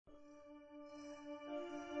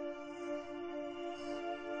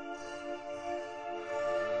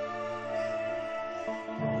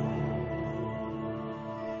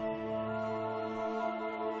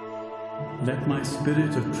Let my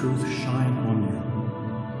spirit of truth shine on you,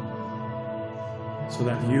 so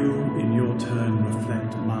that you in your turn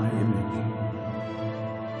reflect my image,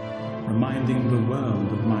 reminding the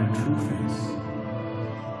world of my true face,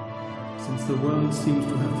 since the world seems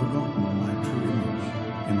to have forgotten my true image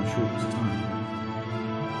in a short time.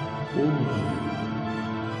 All of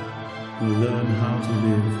you will learn how to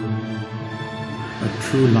live a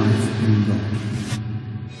true life in God.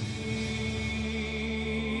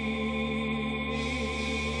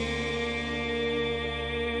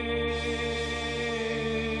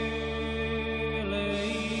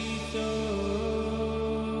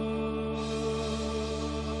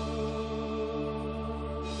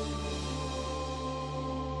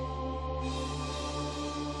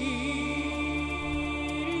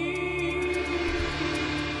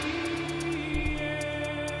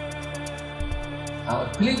 Our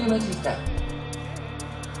pilgrimage is that,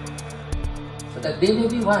 so that they may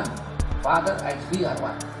be one, Father, as we are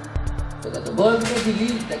one, so that the world may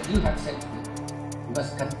believe that you have sent me. We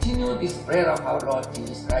must continue this prayer of our Lord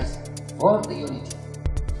Jesus Christ for the unity.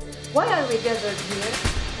 Why are we gathered here?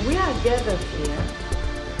 We are gathered here.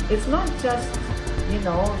 It's not just,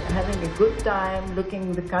 having a good time, looking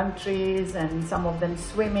at the countries and some of them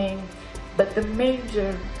swimming, but the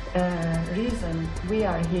major reason we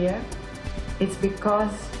are here, it's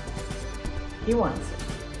because He wants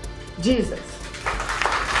it. Jesus.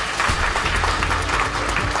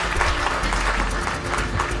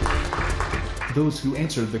 Those who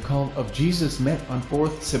answered the call of Jesus met on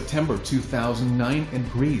 4th September 2009 in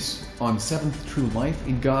Greece, on 7th True Life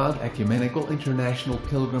in God Ecumenical International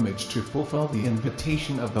Pilgrimage to fulfill the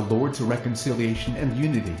invitation of the Lord to reconciliation and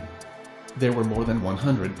unity. There were more than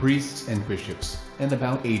 100 priests and bishops, and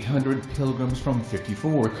about 800 pilgrims from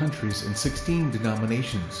 54 countries and 16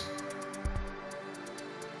 denominations.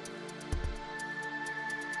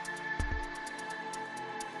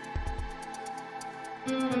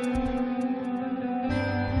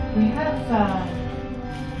 We have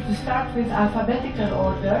to start with alphabetical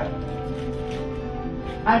order.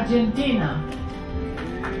 Argentina,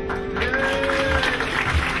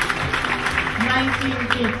 19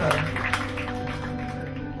 people.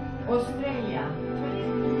 Australia,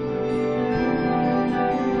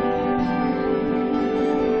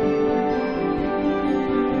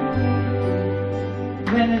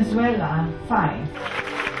 Venezuela, 5.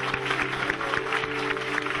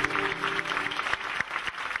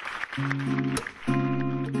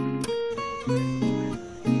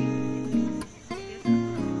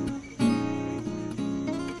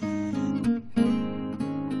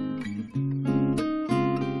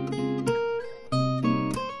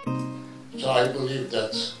 So I believe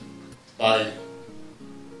that by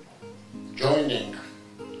joining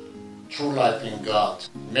True Life in God,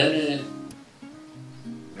 many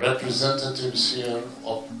representatives here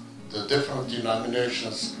of the different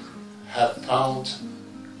denominations have found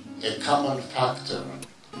a common factor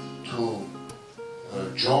to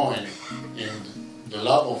join in the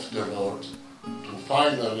love of the Lord, to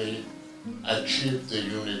finally achieve the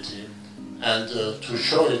unity and to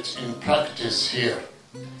show it in practice here.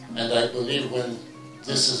 And I believe when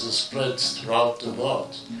this is spread throughout the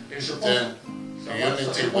world, then the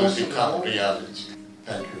unity will become reality.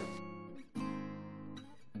 Thank you.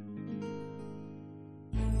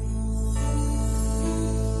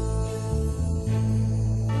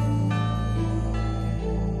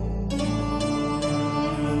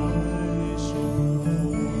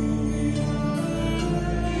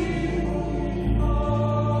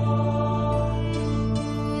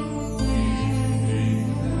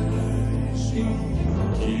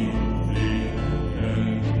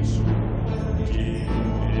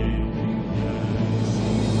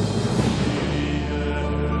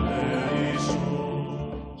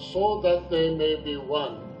 So that they may be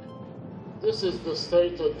one. This is the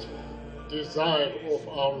stated desire of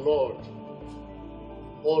our Lord,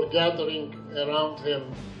 or gathering around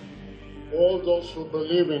Him all those who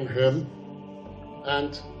believe in Him,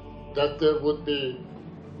 and that there would be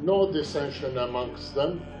no dissension amongst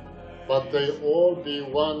them, but they all be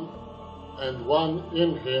one, and one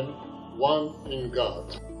in Him, one in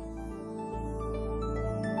God.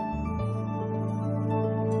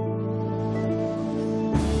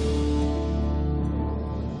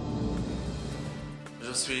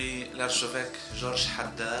 Je suis l'archevêque Georges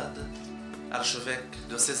Haddad, archevêque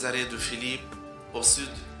de Césarée de Philippe, au sud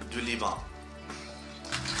du Liban.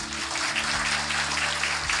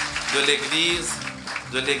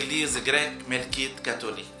 De l'église grecque melkite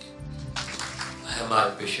catholique. I am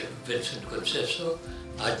Archbishop Vincent Concesso,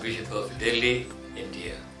 Archbishop of Delhi,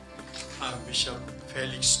 India. I'm Bishop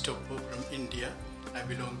Felix Toppo from India. I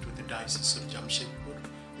belong to the Diocese of Jamshedpur,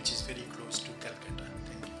 which is very close to Calcutta.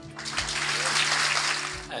 Thank you.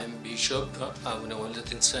 I'm Bishop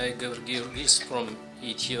Abunawalatinsai Georgis from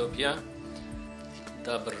Ethiopia,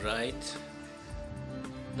 double rite,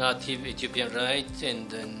 native Ethiopian rite, and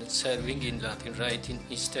then serving in Latin rite in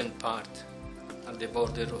eastern part at the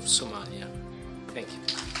border of Somalia. Thank you.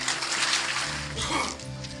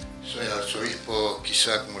 Soy arzobispo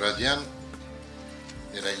Isaac Muradian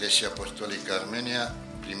de la Iglesia Apostólica Armenia,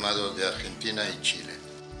 primado de Argentina y Chile.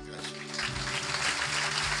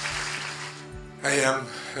 I am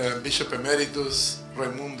Bishop Emeritus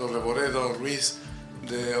Raimundo Reboredo Ruiz,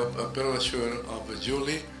 the Prelature of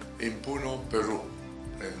Julie in Puno, Peru.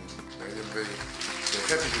 And I am very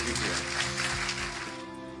happy to be here.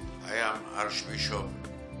 I am Archbishop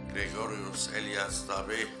Gregorius Elias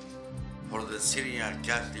Tabe for the Syrian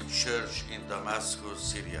Catholic Church in Damascus,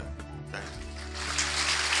 Syria. Thank you.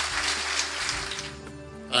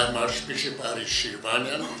 I'm Archbishop Aris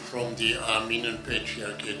Shirvanian from the Armenian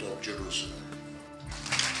Patriarchate of Jerusalem.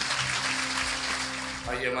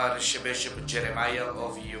 I am Archbishop Jeremiah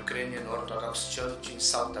of the Ukrainian Orthodox Church in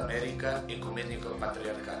South America, Ecumenical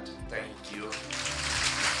Patriarchate. Thank you.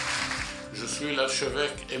 Je suis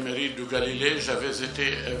l'archevêque émérite du Galilée. J'avais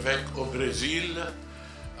été évêque au Brésil,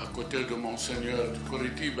 à côté de Monseigneur de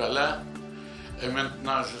Curitiba là. Et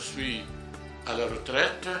maintenant, je suis à la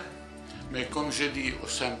retraite. Mais comme j'ai dit au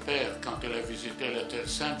Saint-Père quand il a visité la Terre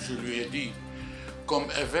Sainte, je lui ai dit, comme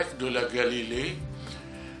évêque de la Galilée,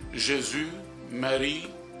 Jésus, Marie,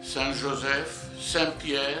 Saint Joseph, Saint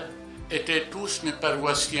Pierre étaient tous mes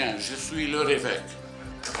paroissiens. Je suis leur évêque.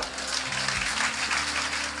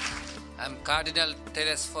 I'm Cardinal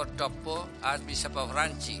Telesphore Toppo, Archbishop of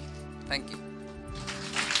Ranchi. Thank you.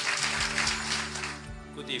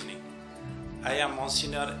 Good evening. I am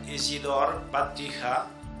Monsignor Isidore Batticha,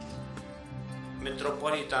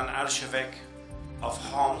 Metropolitan Archevêque of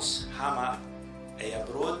Homs, Hama,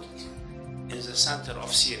 Ayabrod, in the center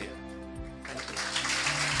of Syria. Thank you.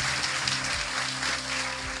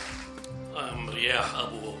 I'm Riyah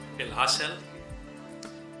Abu El Hassel,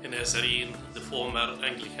 a Nazarene, the former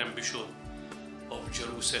Anglican Bishop of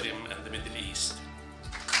Jerusalem and the Middle East.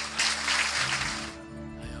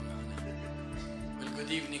 Well, good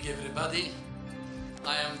evening, everybody.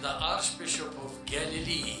 I am the Archbishop of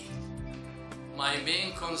Galilee. My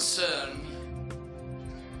main concern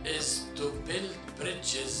is to build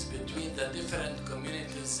bridges between the different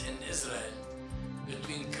communities in Israel,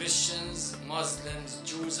 between Christians, Muslims,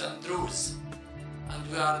 Jews, and Druze. And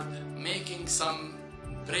we are making some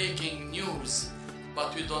breaking news,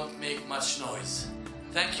 but we don't make much noise.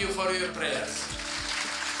 Thank you for your prayers.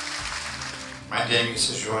 My name is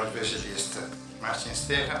George Evangelista Martin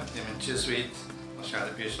Sterra. I'm a Jesuit,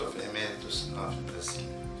 Archbishop Emeritus of Brazil.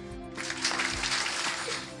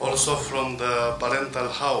 Also from the parental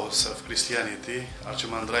house of Christianity,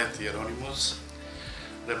 Archimandrite Hieronymus,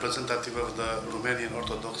 representative of the Romanian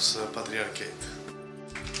Orthodox Patriarchate.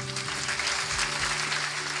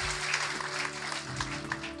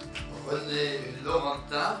 René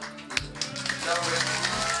Laurentin,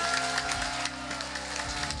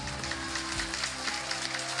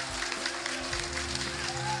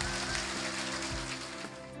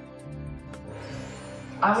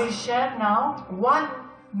 I will share now one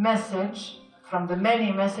message from the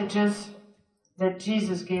many messages that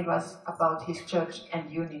Jesus gave us about his church and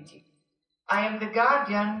unity. I am the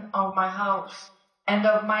guardian of my house and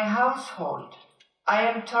of my household. I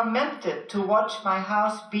am tormented to watch my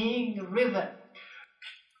house being riven.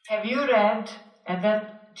 Have you read, and then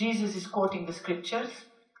Jesus is quoting the scriptures,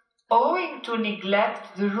 owing to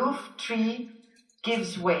neglect the roof tree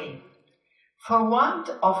gives way. For want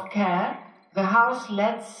of care, the house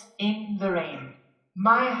lets in the rain.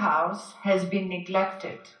 My house has been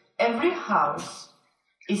neglected. Every house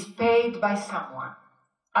is paid by someone.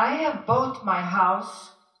 I have bought my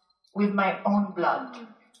house with my own blood.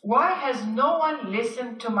 Why has no one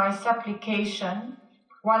listened to my supplication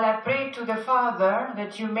while I prayed to the Father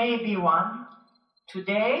that you may be one?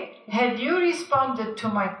 Today, had you responded to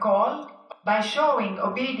my call by showing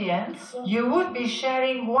obedience, you would be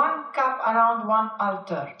sharing one cup around one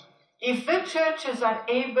altar. If the churches are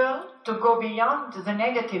able to go beyond the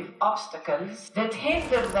negative obstacles that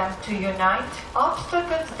hinder them to unite,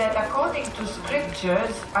 obstacles that according to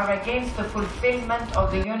scriptures are against the fulfillment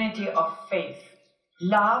of the unity of faith,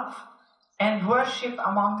 love, and worship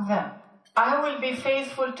among them, I will be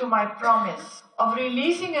faithful to my promise of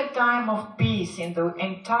releasing a time of peace in the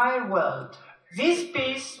entire world. This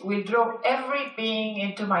peace will draw every being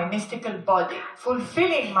into my mystical body,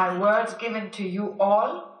 fulfilling my words given to you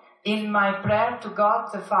all in my prayer to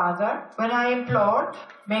God the Father, when I implored,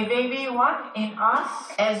 may they be one in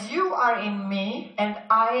us, as you are in me and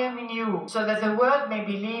I am in you, so that the world may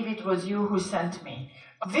believe it was you who sent me.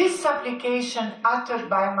 This supplication uttered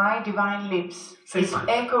by my divine lips is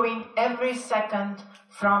echoing every second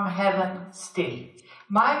from heaven still.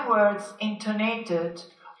 My words intonated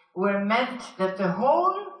were meant that the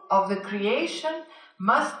whole of the creation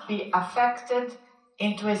must be affected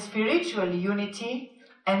into a spiritual unity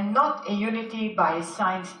and not a unity by a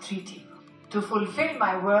signed treaty. To fulfill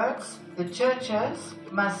my words, the churches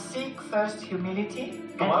must seek first humility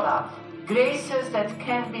and love, graces that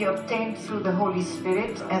can be obtained through the Holy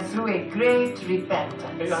Spirit and through a great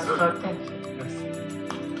repentance. Thank you.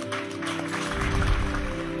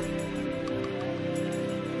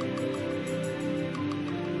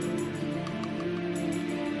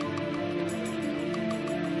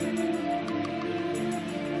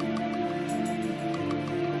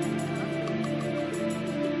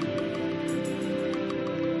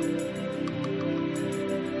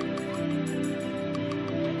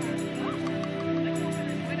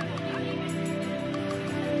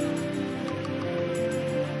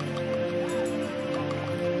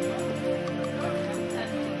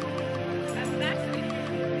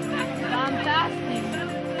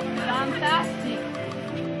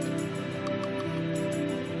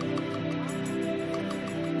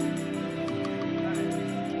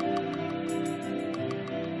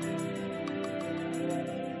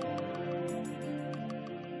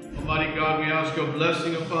 Almighty God, we ask your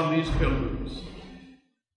blessing upon these pilgrims.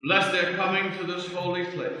 Bless their coming to this holy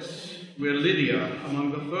place, where Lydia,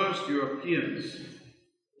 among the first Europeans,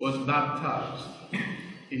 was baptized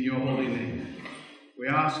in your holy name. We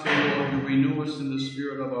ask, O Lord, you renew us in the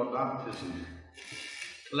spirit of our baptism.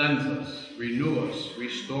 Cleanse us, renew us,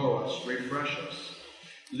 restore us, refresh us,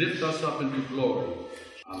 lift us up into glory.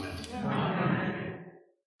 Amen. Amen.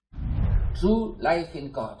 True life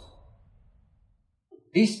in God.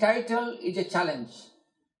 This title is a challenge.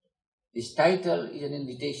 This title is an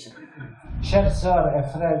invitation. Chers sœurs et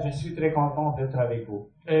frères, je suis très content d'être avec vous.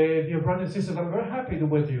 Dear brothers and sisters, I'm very happy to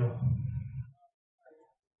be with you.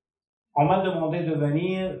 On m'a demandé de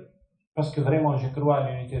venir parce que vraiment je crois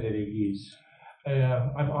à l'unité de l'Église.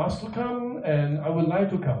 I'm asked to come and I would like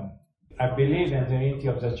to come. I believe in the unity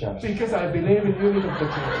of the church. Because I believe in the unity of the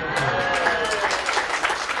church.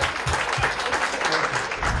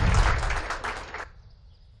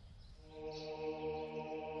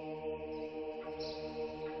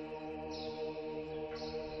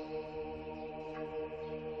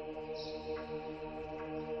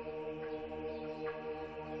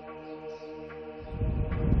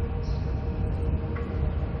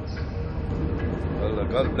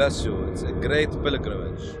 God bless you. It's a great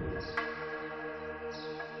pilgrimage.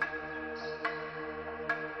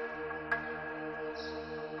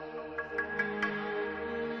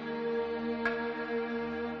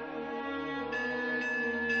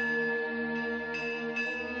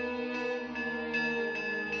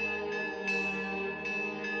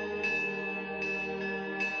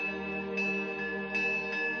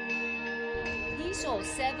 He saw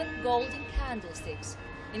 7 golden candlesticks.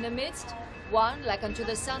 In the midst, one like unto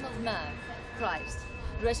the Son of Man, Christ,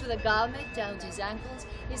 dressed with a garment down to his ankles.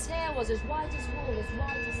 His hair was as white as wool, as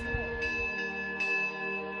white as snow.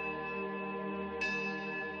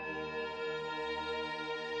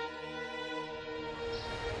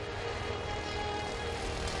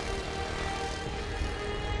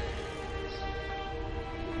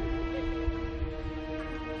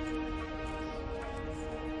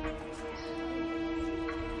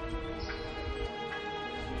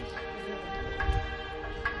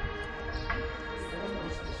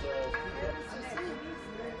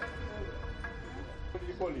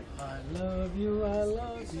 I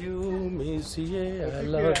love you, Messiah, I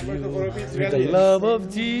love you. With the love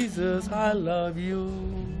of Jesus, I love you.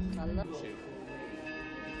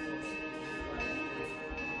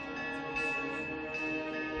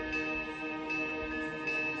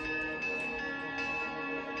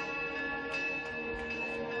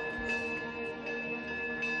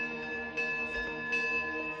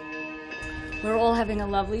 We're all having a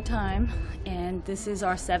lovely time, and this is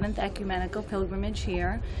our 7th ecumenical pilgrimage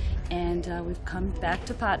here, and we've come back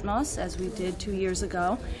to Patmos as we did 2 years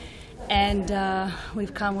ago, and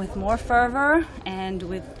we've come with more fervor and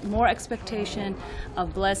with more expectation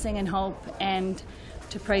of blessing and hope, and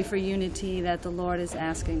to pray for unity that the Lord is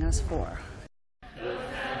asking us for.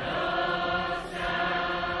 Hallelujah.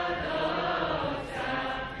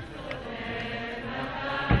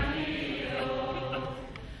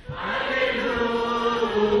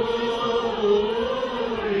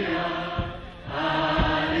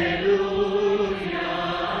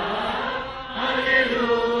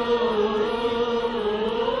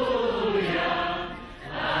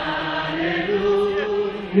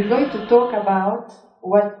 we're going to talk about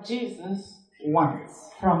what Jesus wants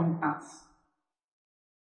from us.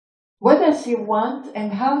 What does he want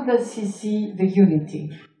and how does he see the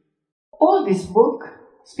unity? All this book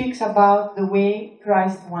speaks about the way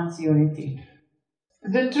Christ wants unity.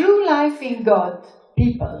 The true life in God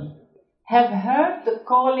people have heard the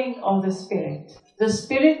calling of the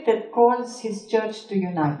Spirit that calls His church to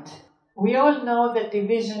unite. We all know that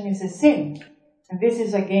division is a sin, and this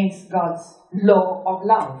is against God's law of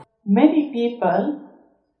love. Many people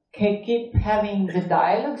can keep having the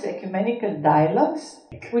dialogues, ecumenical dialogues,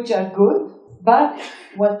 which are good, but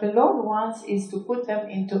what the Lord wants is to put them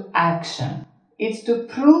into action. It's to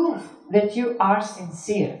prove that you are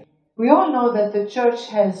sincere. We all know that the church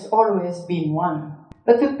has always been one,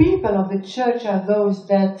 but the people of the church are those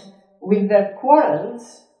that, with their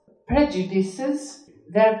quarrels, prejudices,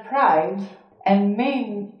 their pride, and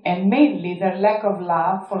mainly their lack of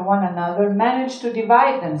love for one another, manage to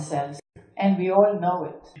divide themselves, and we all know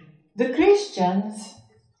it. The Christians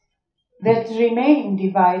that remain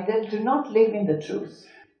divided do not live in the truth.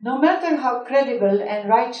 No matter how credible and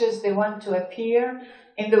righteous they want to appear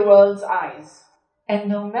in the world's eyes, and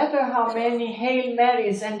no matter how many Hail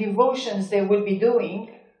Marys and devotions they will be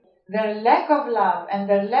doing, their lack of love and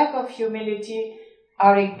their lack of humility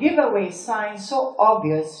are a giveaway sign so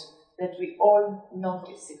obvious that we all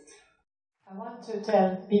notice it. I want to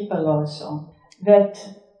tell people also that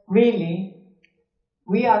really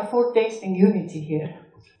we are foretasting unity here.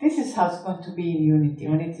 This is how it's going to be in unity,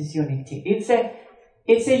 when it is unity. It's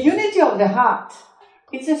a unity of the heart.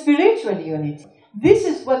 It's a spiritual unity. This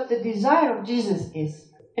is what the desire of Jesus is.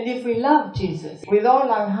 And if we love Jesus with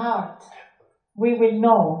all our heart, we will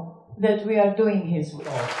know that we are doing His will.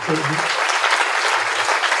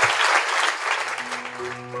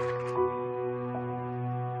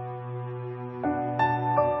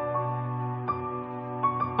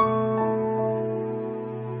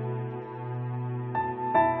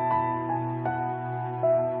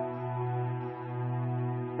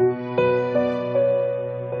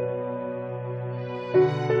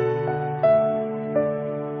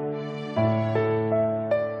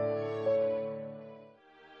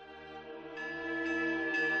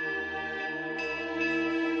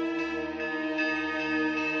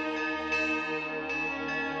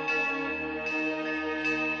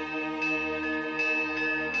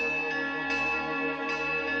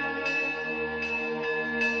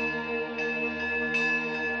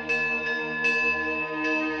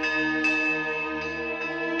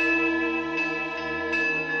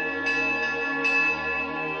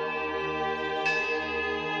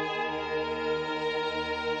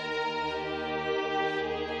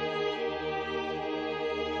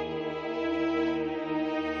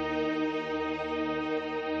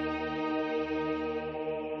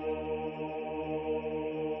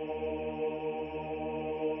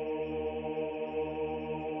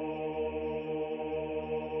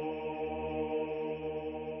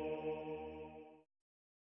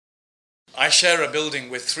 I share a building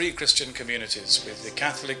with three Christian communities, with the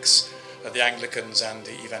Catholics, the Anglicans and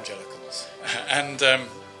the Evangelicals. And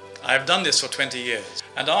I've done this for 20 years.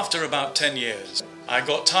 And after about 10 years, I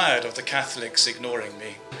got tired of the Catholics ignoring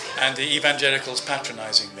me and the Evangelicals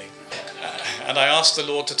patronizing me. And I asked the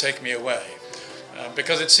Lord to take me away,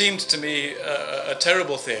 because it seemed to me a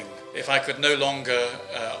terrible thing if I could no longer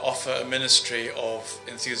offer a ministry of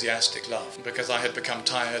enthusiastic love, because I had become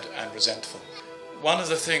tired and resentful. One of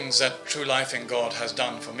the things that True Life in God has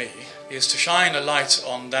done for me is to shine a light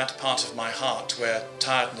on that part of my heart where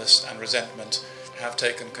tiredness and resentment have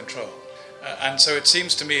taken control. And so it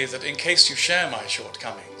seems to me that in case you share my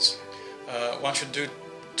shortcomings, one should do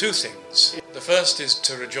two things. The first is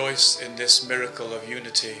to rejoice in this miracle of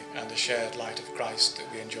unity and the shared light of Christ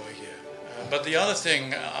that we enjoy here. But the other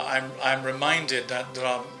thing, I'm reminded that there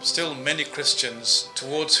are still many Christians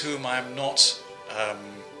towards whom I'm not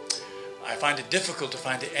I find it difficult to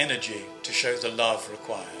find the energy to show the love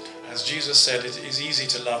required. As Jesus said, it is easy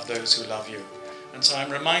to love those who love you. And so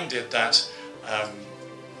I'm reminded that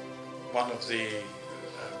one of the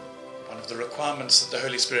requirements that the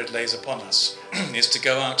Holy Spirit lays upon us is to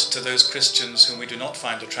go out to those Christians whom we do not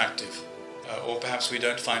find attractive, or perhaps we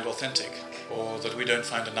don't find authentic, or that we don't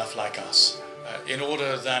find enough like us, in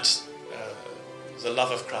order that the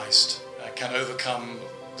love of Christ can overcome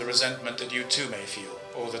the resentment that you too may feel,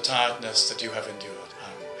 or the tiredness that you have endured.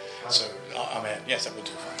 So, Amen. Yes, that will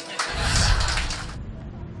do.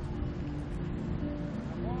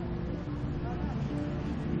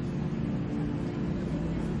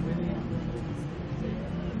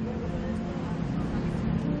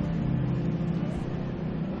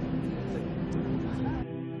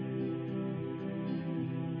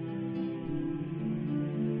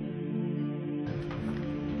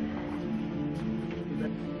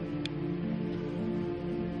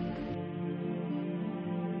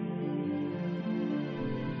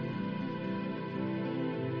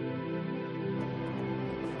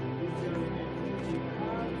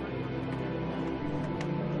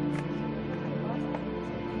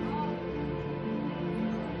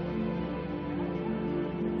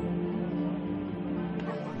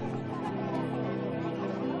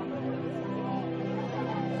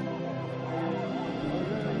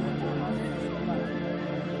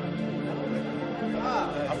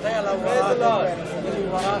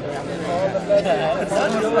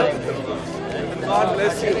 God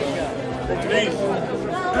bless you.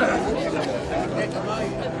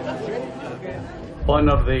 One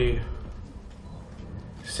of the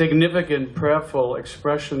significant prayerful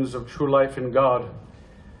expressions of true life in God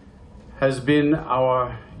has been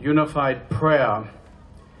our unified prayer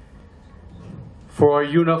for a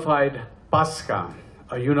unified Pascha,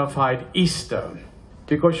 a unified Easter.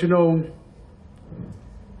 Because, you know,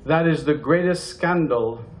 that is the greatest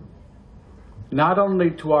scandal, not only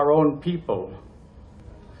to our own people,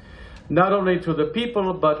 not only to the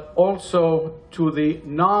people, but also to the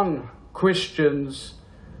non-Christians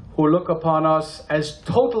who look upon us as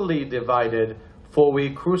totally divided, for we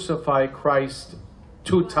crucify Christ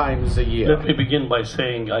 2 times a year. Let me begin by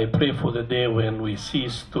saying I pray for the day when we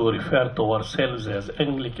cease to refer to ourselves as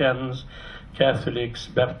Anglicans, Catholics,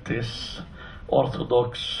 Baptists,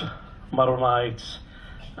 Orthodox, Maronites,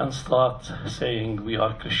 and start saying we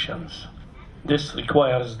are Christians. This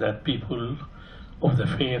requires that people of the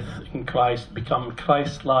faith in Christ become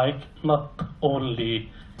Christ-like, not only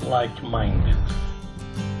like-minded.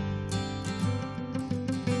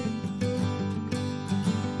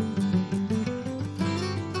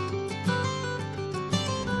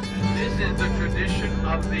 This is the tradition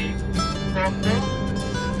of the Toppo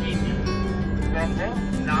skinny. Toppo,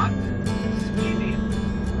 not skinny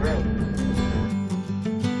rope.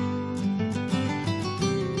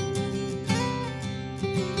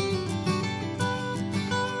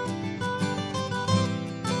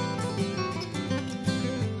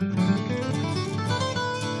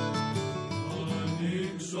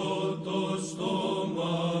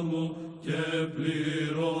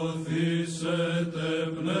 πληρωθήσετε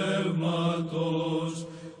πνεύματος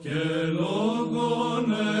και λόγον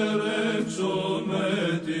ερέξω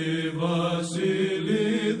με τη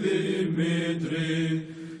Βασίλη Δημήτρη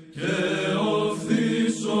και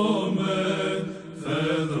οφθήσω με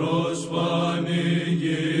φεδρος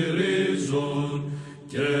πανηγυρίζων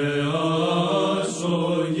και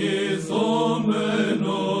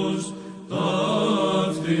ασογηθωμένος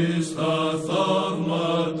ταύτης τα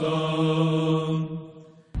θαύματα.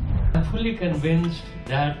 I'm fully convinced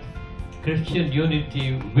that Christian unity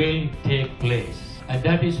will take place, and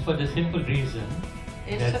that is for the simple reason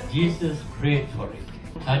that Jesus prayed for it.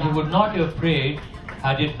 And he would not have prayed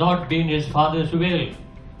had it not been his Father's will,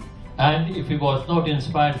 and if he was not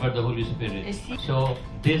inspired by the Holy Spirit. So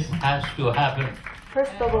this has to happen.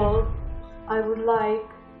 First of all, I would like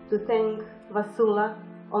to thank Vasula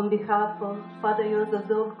on behalf of Father Joseph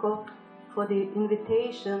Dovko for the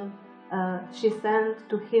invitation she sent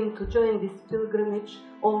to him to join this pilgrimage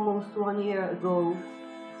almost 1 year ago.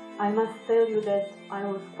 I must tell you that I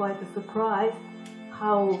was quite surprised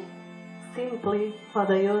how simply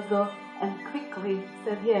Father Joseph and quickly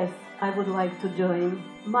said yes, I would like to join.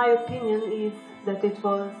 My opinion is that it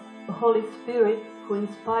was the Holy Spirit who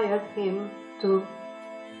inspired him to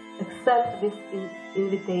accept this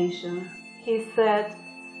invitation. He said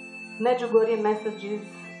Medjugorje messages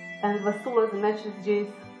and Vasula's messages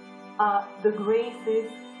are the graces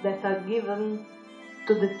that are given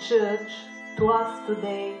to the Church, to us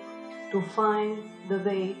today, to find the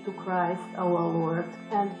way to Christ our Lord.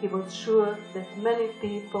 And he was sure that many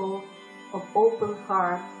people of open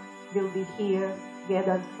heart will be here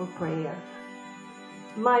gathered for prayer.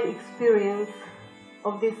 My experience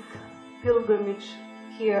of this pilgrimage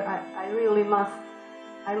here, I really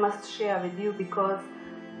must share with you because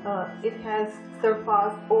it has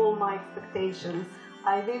surpassed all my expectations.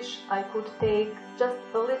 I wish I could take just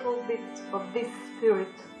a little bit of this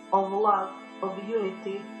spirit of love, of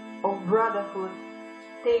unity, of brotherhood,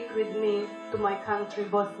 take with me to my country,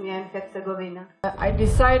 Bosnia and Herzegovina. I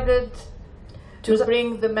decided to bring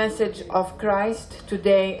the message of Christ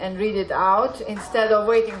today and read it out instead of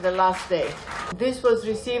waiting the last day. This was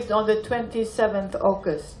received on the 27th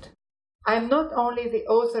August. I'm not only the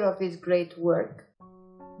author of this great work,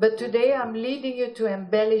 but today I'm leading you to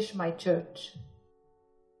embellish my church.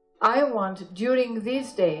 I want, during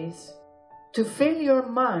these days, to fill your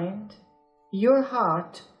mind, your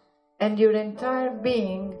heart, and your entire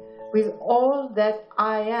being with all that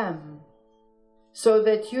I am, so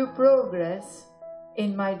that you progress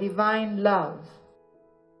in my divine love.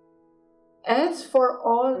 As for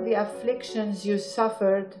all the afflictions you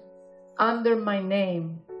suffered under my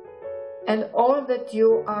name, and all that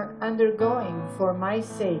you are undergoing for my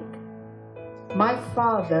sake, my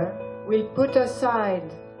Father will put aside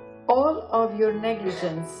all of your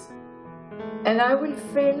negligence, and I will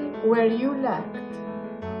fill where you lacked.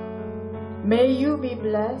 May you be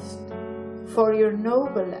blessed for your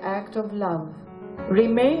noble act of love.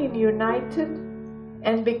 Remain united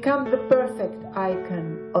and become the perfect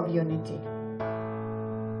icon of unity.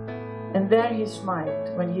 And there he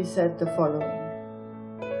smiled when he said the following: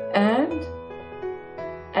 "And,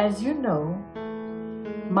 as you know,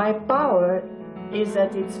 my power is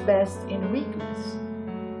at its best in weakness.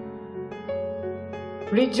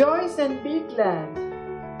 Rejoice and be glad,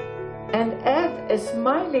 and add a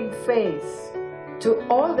smiling face to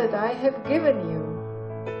all that I have given you.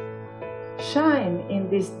 Shine in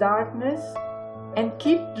this darkness and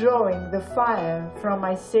keep drawing the fire from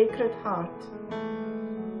my sacred heart.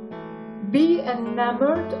 Be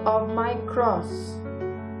enamored of my cross,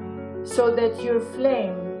 so that your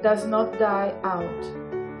flame does not die out.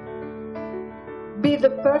 Be the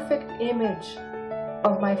perfect image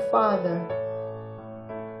of my Father.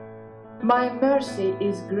 My mercy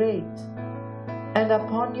is great, and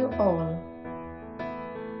upon you all.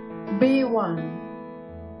 Be one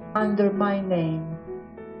under my name."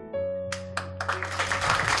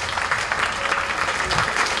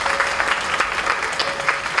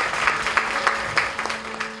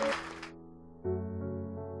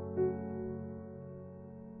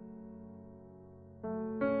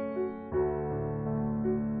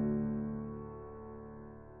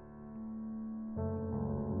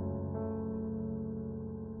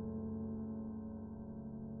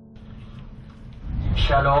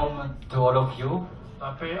 Shalom to all of you.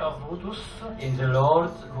 La paix à vous tous. In the Lord,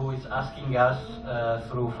 who is asking us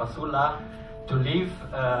through Fasula to live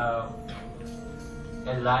a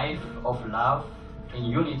life of love in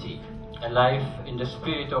unity, a life in the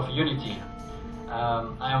spirit of unity.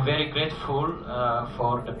 I am very grateful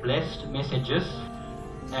for the blessed messages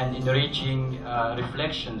and enriching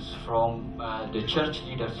reflections from the church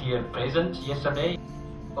leaders here present yesterday.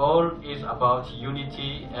 All is about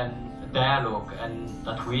unity and dialogue, and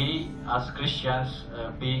that we as Christians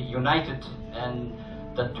be united, and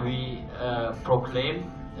that we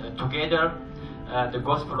proclaim together the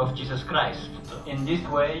gospel of Jesus Christ. In this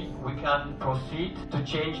way we can proceed to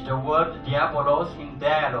change the word diabolos in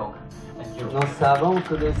dialogue. Thank you. Nous savons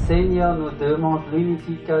que le Seigneur nous demande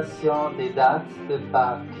l'unification des dates de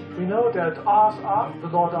Pâques. We know that the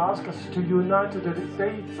Lord asks us to unite the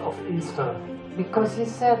dates of Easter. Because he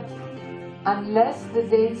said, unless the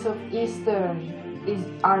dates of Easter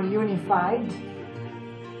are unified,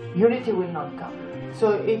 unity will not come.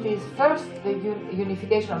 So it is first the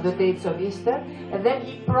unification of the dates of Easter, and then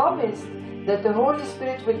he promised that the Holy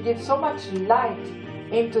Spirit will give so much light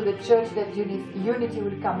into the church that unity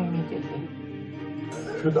will come immediately.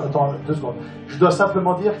 Attends 2 secondes. Je dois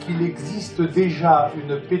simplement dire qu'il existe déjà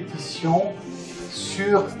une pétition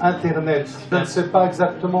sur Internet. Je ne sais pas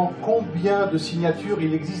exactement combien de signatures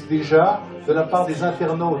il existe déjà de la part des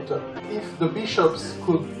internautes. If the bishops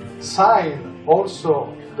could sign also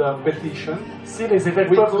the petition, si les évêques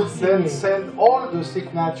we peuvent could then signer, send all the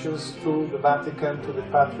signatures to the Vatican, to the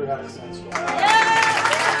patriarchs and so on.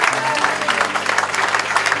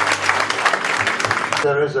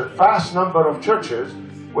 There is a vast number of churches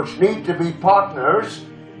which need to be partners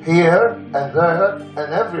here and there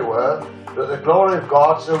and everywhere to the glory of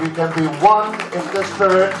God, so we can be one in the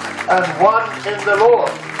Spirit and one in the Lord.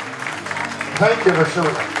 Thank you,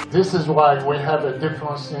 Vasula. This is why we have a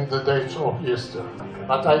difference in the dates of Easter.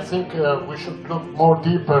 But I think we should look more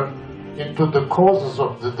deeper into the causes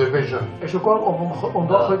of the division. Et je crois qu'on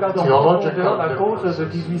doit regarder en profondeur la cause de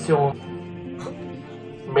division.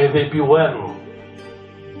 May they be one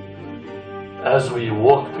as we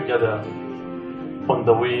walk together on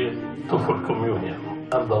the way to full communion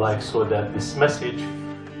and the like, so that this message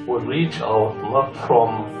will reach out not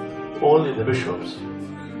from only the bishops.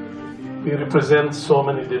 We represent so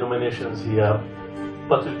many denominations here,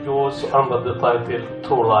 but it goes under the title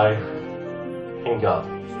True Life in God.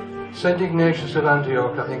 St. Ignatius of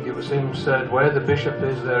Antioch, I think it was him, said, where the bishop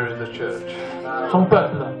is, there is the church. Son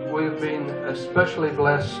peuple. We've been especially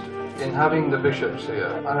blessed in having the bishops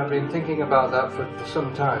here, and I've been thinking about that for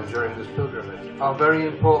some time during this pilgrimage, how very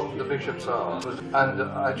important the bishops are. And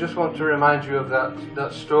I just want to remind you of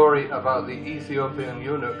that story about the Ethiopian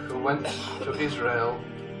eunuch who went to Israel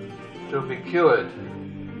to be cured,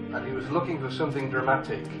 and he was looking for something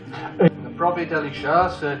dramatic. And the prophet Elisha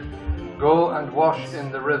said, go and wash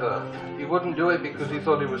in the river. He wouldn't do it because he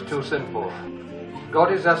thought it was too simple.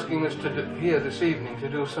 God is asking us here this evening to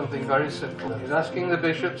do something very simple. He's asking the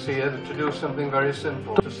bishops here to do something very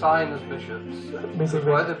simple, to sign as bishops. Because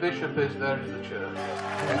where the bishop is, there is the church.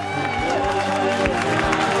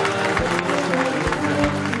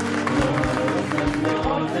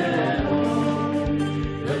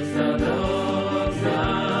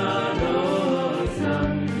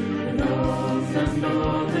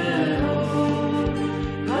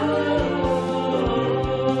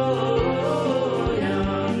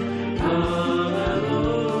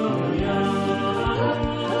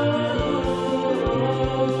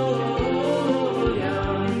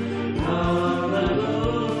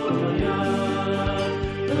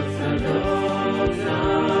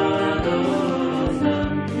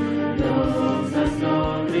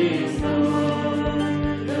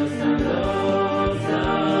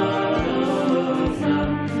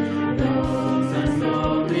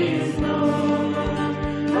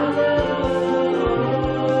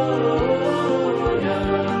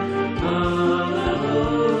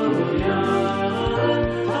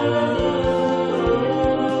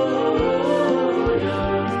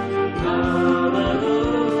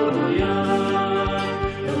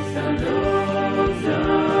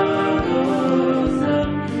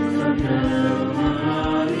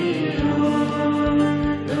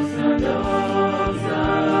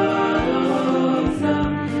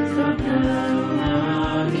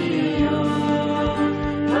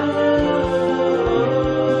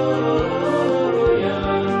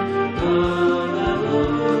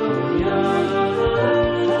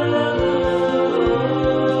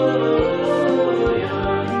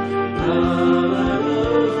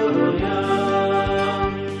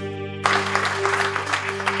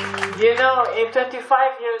 You know, 25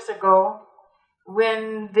 years ago,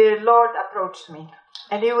 when the Lord approached me,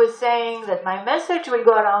 and He was saying that my message will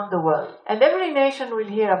go around the world, and every nation will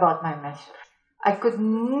hear about my message. I could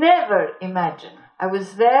never imagine. I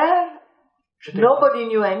was there, nobody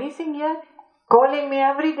knew anything yet, calling me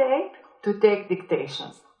every day to take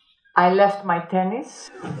dictation. I left my tennis,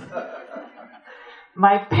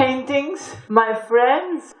 my paintings, my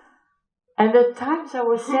friends, and at times I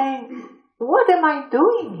was saying, what am I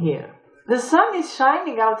doing here? The sun is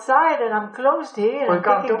shining outside and I'm closed here and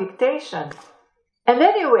taking dictation. And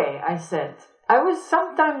anyway, I said, I was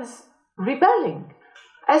sometimes rebelling.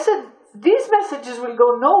 I said, these messages will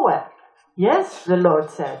go nowhere. Yes, the Lord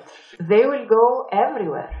said, they will go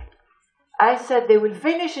everywhere. I said, they will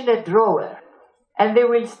finish in a drawer and they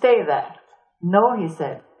will stay there. No, He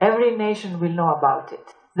said, every nation will know about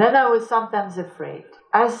it. Then I was sometimes afraid.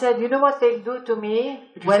 I said, you know what they'll do to me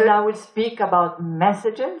when I will speak about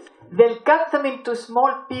messages? They'll cut them into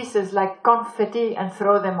small pieces like confetti and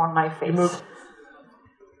throw them on my face.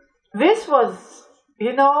 This was,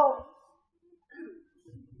 you know,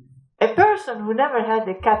 a person who never had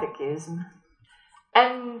a catechism,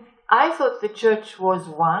 and I thought the church was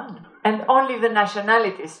one, and only the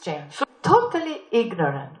nationalities changed. So totally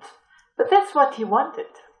ignorant. But that's what he wanted.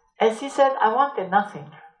 As he said, I wanted nothing.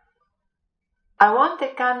 I want a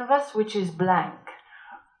canvas which is blank,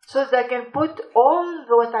 so that I can put all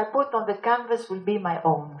what I put on the canvas will be my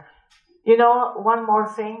own. You know, one more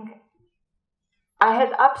thing. I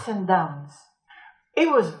had ups and downs. It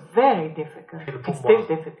was very difficult. It's still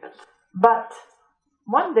difficult. But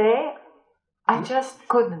one day, I just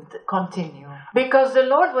couldn't continue. Because the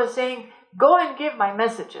Lord was saying, go and give my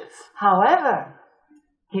messages. However,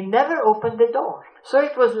 He never opened the door. So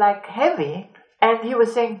it was like heavy. And He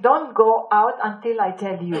was saying, don't go out until I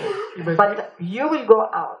tell you. But you will go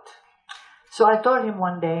out. So I told Him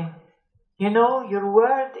one day, you know, your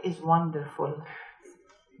word is wonderful,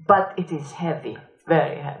 but it is heavy,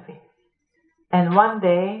 very heavy. And one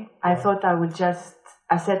day, I thought I would just,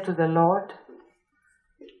 I said to the Lord,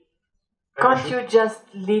 can't you just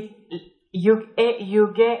lead, you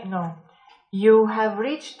have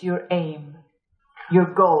reached your aim, your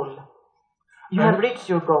goal. You have reached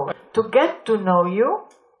your goal. To get to know you,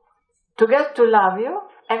 to get to love you,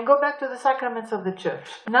 and go back to the sacraments of the church.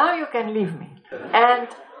 Now you can leave me. And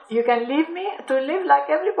you can leave me to live like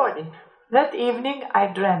everybody. That evening I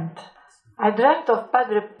dreamt. I dreamt of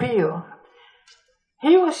Padre Pio.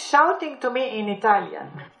 He was shouting to me in Italian.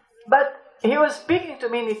 But he was speaking to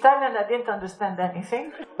me in Italian. I didn't understand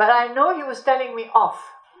anything. But I know he was telling me off.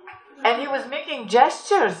 And he was making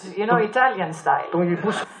gestures, you know, Italian style.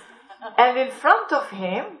 And in front of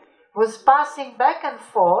him was passing back and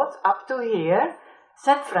forth up to here,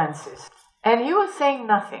 St. Francis. And he was saying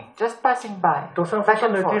nothing, just passing by. Donc Saint François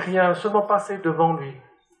ne dit rien, seulement passer devant lui.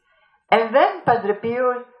 And then Padre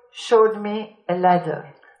Pio showed me a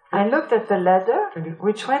ladder. I looked at the ladder,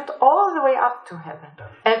 which went all the way up to heaven.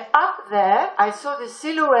 And up there, I saw the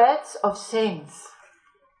silhouettes of saints.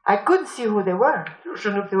 I couldn't see who they were.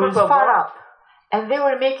 They were far up. And they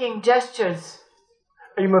were making gestures.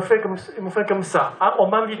 Et il me fait comme ça, en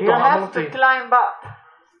m'invitant you à have monter. To climb up.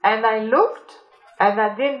 And I looked, and I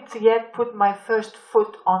didn't yet put my first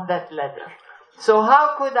foot on that ladder. So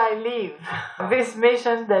how could I leave this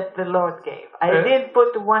mission that the Lord gave? I didn't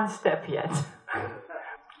put one step yet.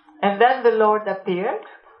 And then the Lord appeared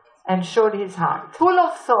and showed His heart, full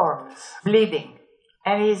of thorns, bleeding.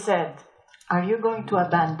 And He said, are you going to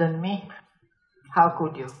abandon me? How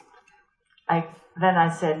could you? Then I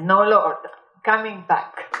said, no, Lord, coming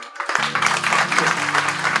back.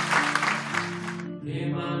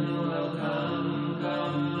 Emmanuel, come,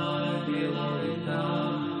 my beloved,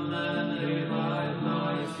 come and revive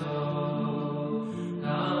my soul.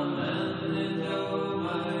 Come and endow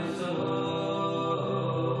my soul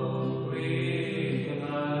with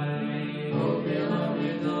life. O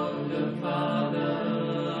beloved of the Father,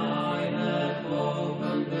 I have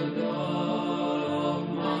opened the door of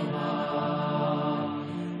my heart.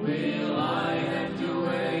 Will I have to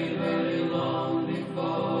wait very long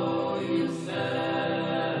before you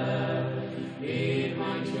said, if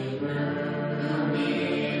my children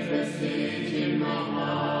beneath the siege in my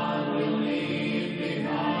heart will leave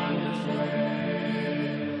behind a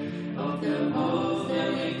trail of the most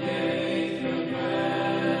delicate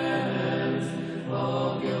fragrance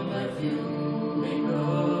of your perfume,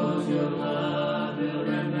 because your love will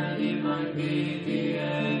remedy my pain.